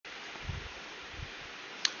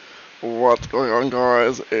What's going on,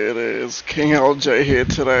 guys? It is xKingLJ here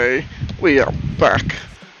today. We are back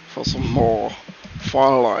for some more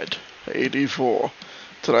Firelight 84.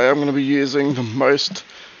 Today I'm going to be using the most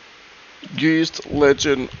used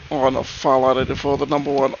legend on Firelight 84, the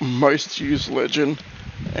number one most used legend,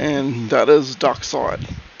 and that is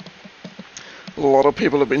Ducksyde. A lot of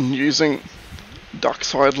people have been using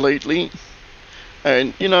Ducksyde lately,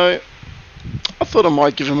 and you know, I thought I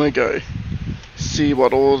might give him a go. See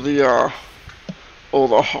what all the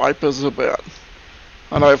hype is about.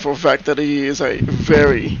 I know for a fact that he is a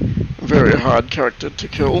very hard character to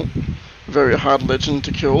kill, very hard legend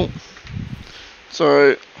to kill.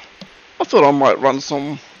 So I thought I might run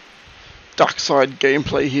some Ducksyde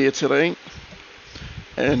gameplay here today,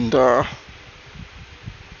 and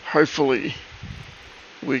hopefully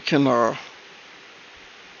we can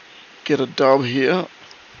get a dub here.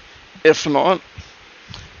 If not,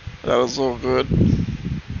 that is all good.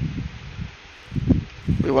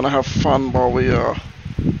 We want to have fun while we are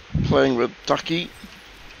playing with Ducky.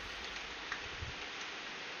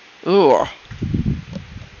 Ooh,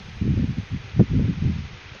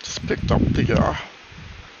 just picked up the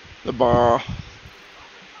bar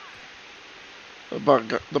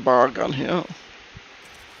gun here.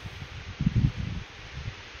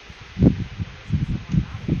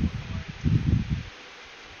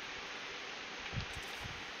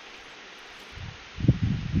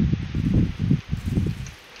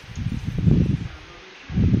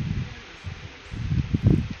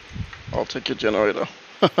 I'll take your generator.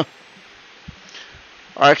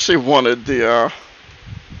 I actually wanted the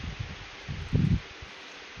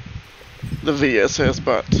VSS,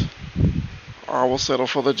 but I will settle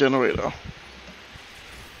for the generator.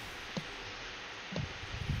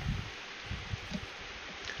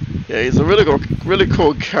 Yeah, he's a really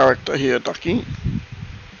cool character here, Ducky.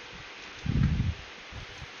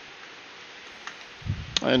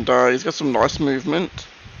 And he's got some nice movement,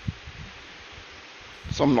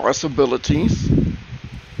 some nice abilities.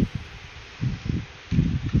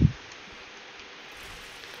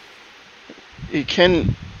 He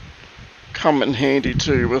can come in handy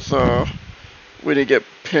too with when you get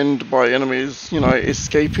pinned by enemies, you know,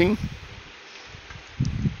 escaping.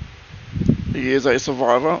 He is a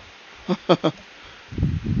survivor,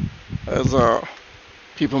 as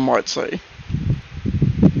people might say.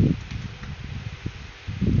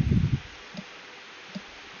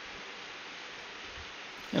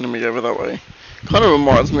 Enemy over that way. Kind of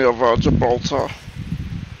reminds me of Gibraltar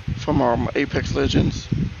from Apex Legends.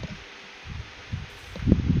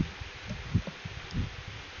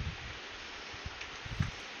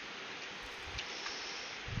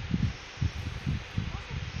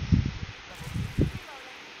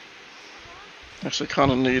 Actually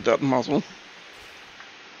kind of need that muzzle.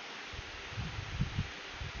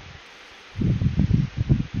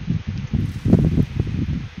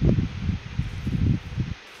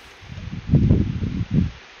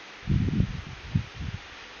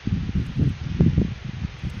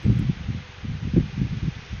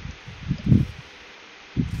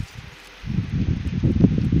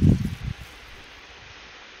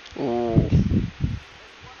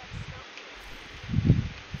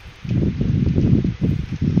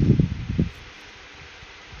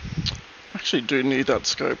 Actually do need that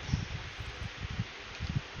scope.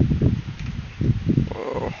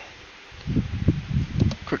 Whoa.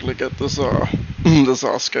 Quickly get this this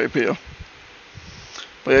scope here.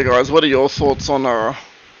 But yeah, guys, what are your thoughts on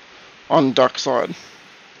Ducksyde?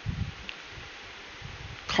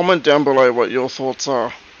 Comment down below what your thoughts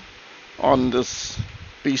are on this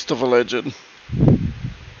beast of a legend.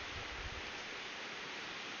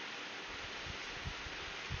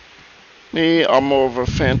 Me, I'm more of a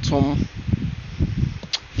Phantom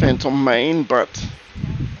main, but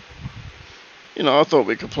you know, I thought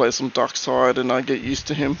we could play some Ducksyde and I get used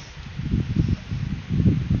to him.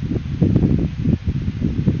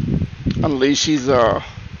 Unleash his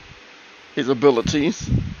abilities.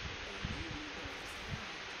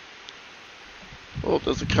 Oh,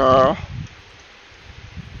 there's a car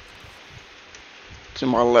to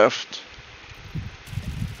my left.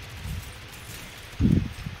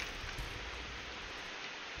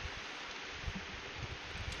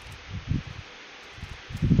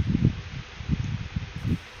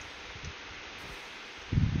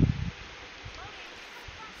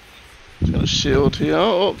 Got a shield here.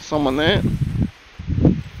 Oh, someone there.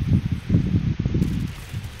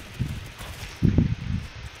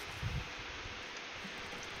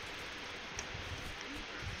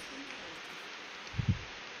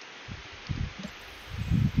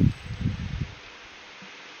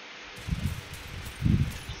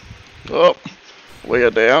 Oh, we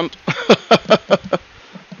are down.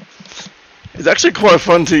 He's actually quite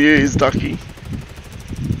fun to use, Ducky.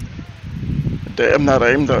 Damn that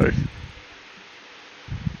aim though.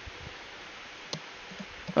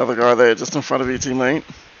 Another guy there just in front of your teammate.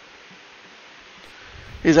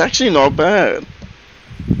 He's actually not bad.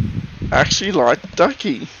 Actually like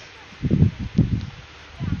Ducky.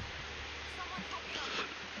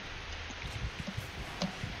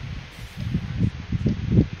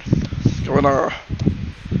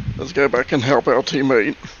 Let's go back and help our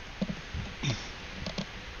teammate.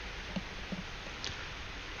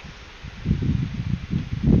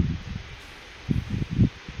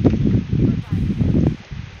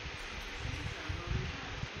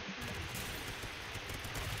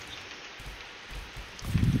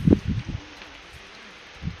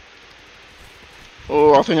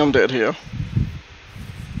 Oh, I think I'm dead here.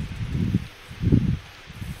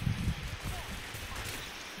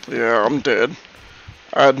 Yeah, I'm dead.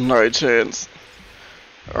 I had no chance.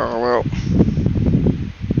 Oh well.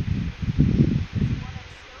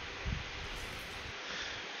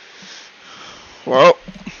 Well,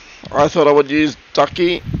 I thought I would use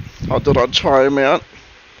Ducky. I thought I'd try him out.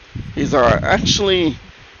 He's actually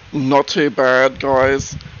not too bad,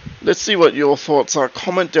 guys. Let's see what your thoughts are.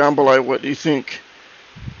 Comment down below what you think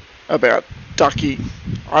about Ducky.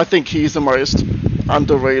 I think he's the most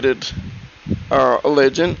underrated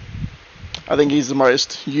legend. I think he's the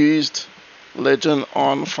most used legend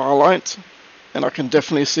on Firelight, and I can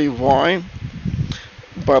definitely see why.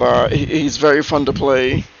 But he's very fun to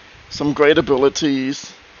play, some great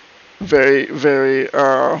abilities, very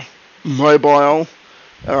mobile.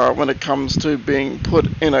 When it comes to being put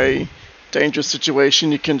in a dangerous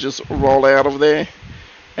situation, you can just roll out of there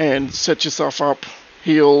and set yourself up,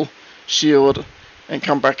 heal, shield, and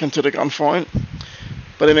come back into the gunfight.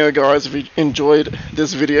 But anyway, guys, if you enjoyed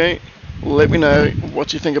this video, let me know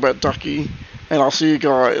what you think about Ducky, and I'll see you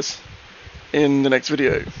guys in the next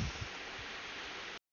video.